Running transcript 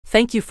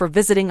Thank you for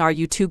visiting our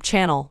YouTube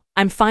channel.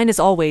 I'm fine as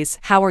always,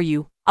 how are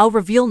you? I'll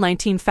reveal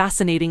 19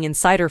 fascinating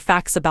insider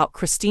facts about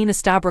Christine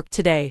Estabrook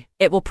today.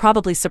 It will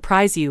probably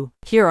surprise you.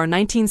 Here are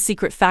 19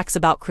 secret facts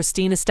about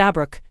Christine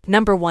Estabrook.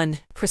 Number 1.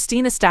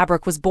 Christine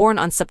Estabrook was born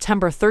on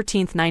September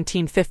 13,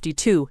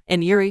 1952,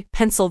 in Erie,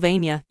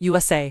 Pennsylvania,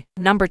 USA.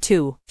 Number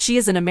 2. She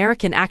is an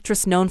American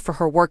actress known for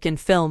her work in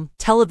film,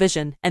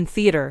 television, and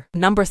theater.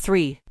 Number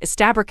 3.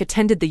 Estabrook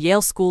attended the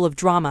Yale School of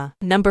Drama.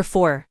 Number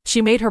 4.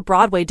 She made her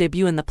Broadway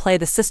debut in the play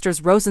The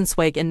Sisters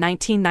Rosenzweig in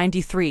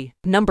 1993.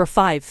 Number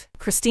 5.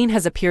 Christine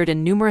has appeared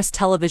in numerous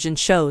television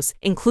shows,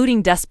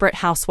 including Desperate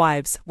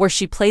Housewives, where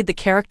she played the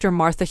character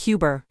Martha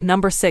Huber.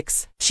 Number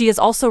 6. She is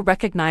also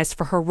recognized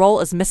for her role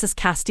as Mrs.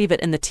 Castevet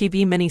in the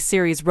TV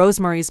miniseries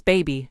Rosemary's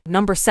Baby.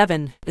 Number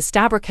 7.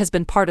 Estabrook has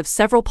been part of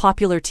several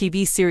popular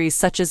TV series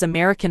such as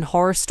American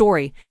Horror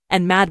Story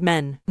and Mad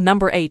Men.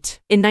 Number 8.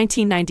 In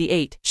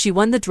 1998, she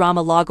won the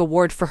Drama Log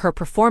Award for her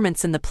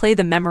performance in the play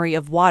The Memory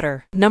of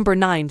Water. Number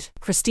 9.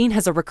 Christine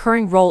has a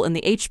recurring role in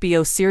the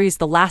HBO series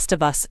The Last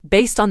of Us,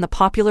 based on the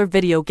popular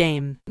video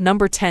game.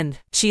 Number 10.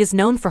 She is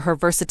known for her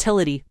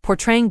versatility,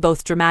 portraying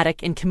both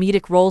dramatic and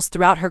comedic roles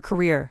throughout her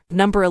career.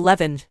 Number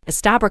 11.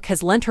 Estabrook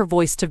has lent her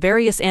voice to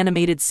various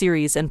animated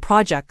series and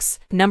projects.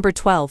 Number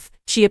 12.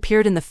 She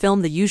appeared in the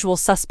film The Usual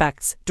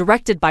Suspects,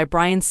 directed by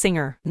Bryan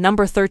Singer.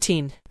 Number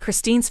 13.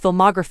 Christine's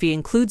filmography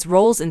includes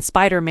roles in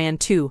Spider-Man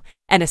 2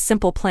 and A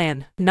Simple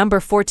Plan. Number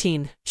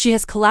 14. She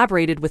has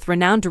collaborated with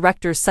renowned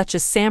directors such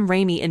as Sam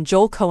Raimi and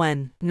Joel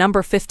Coen.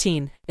 Number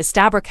 15.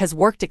 Estabrook has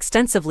worked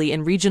extensively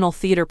in regional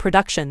theater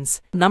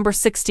productions. Number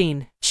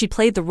 16. She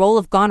played the role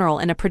of Goneril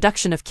in a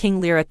production of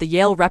King Lear at the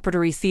Yale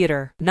Repertory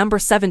Theater. Number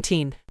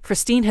 17.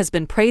 Christine has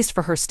been praised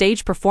for her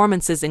stage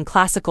performances in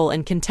classical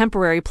and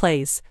contemporary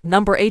plays.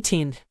 Number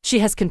 18. She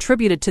has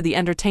contributed to the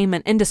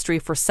entertainment industry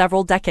for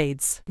several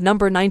decades.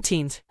 Number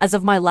 19. As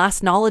of my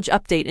last knowledge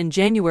update in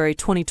January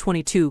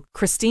 2022,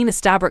 Christine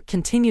Estabrook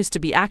continues to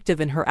be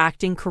active in her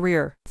acting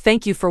career.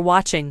 Thank you for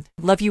watching.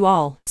 Love you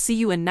all. See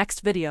you in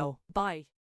next video. Bye.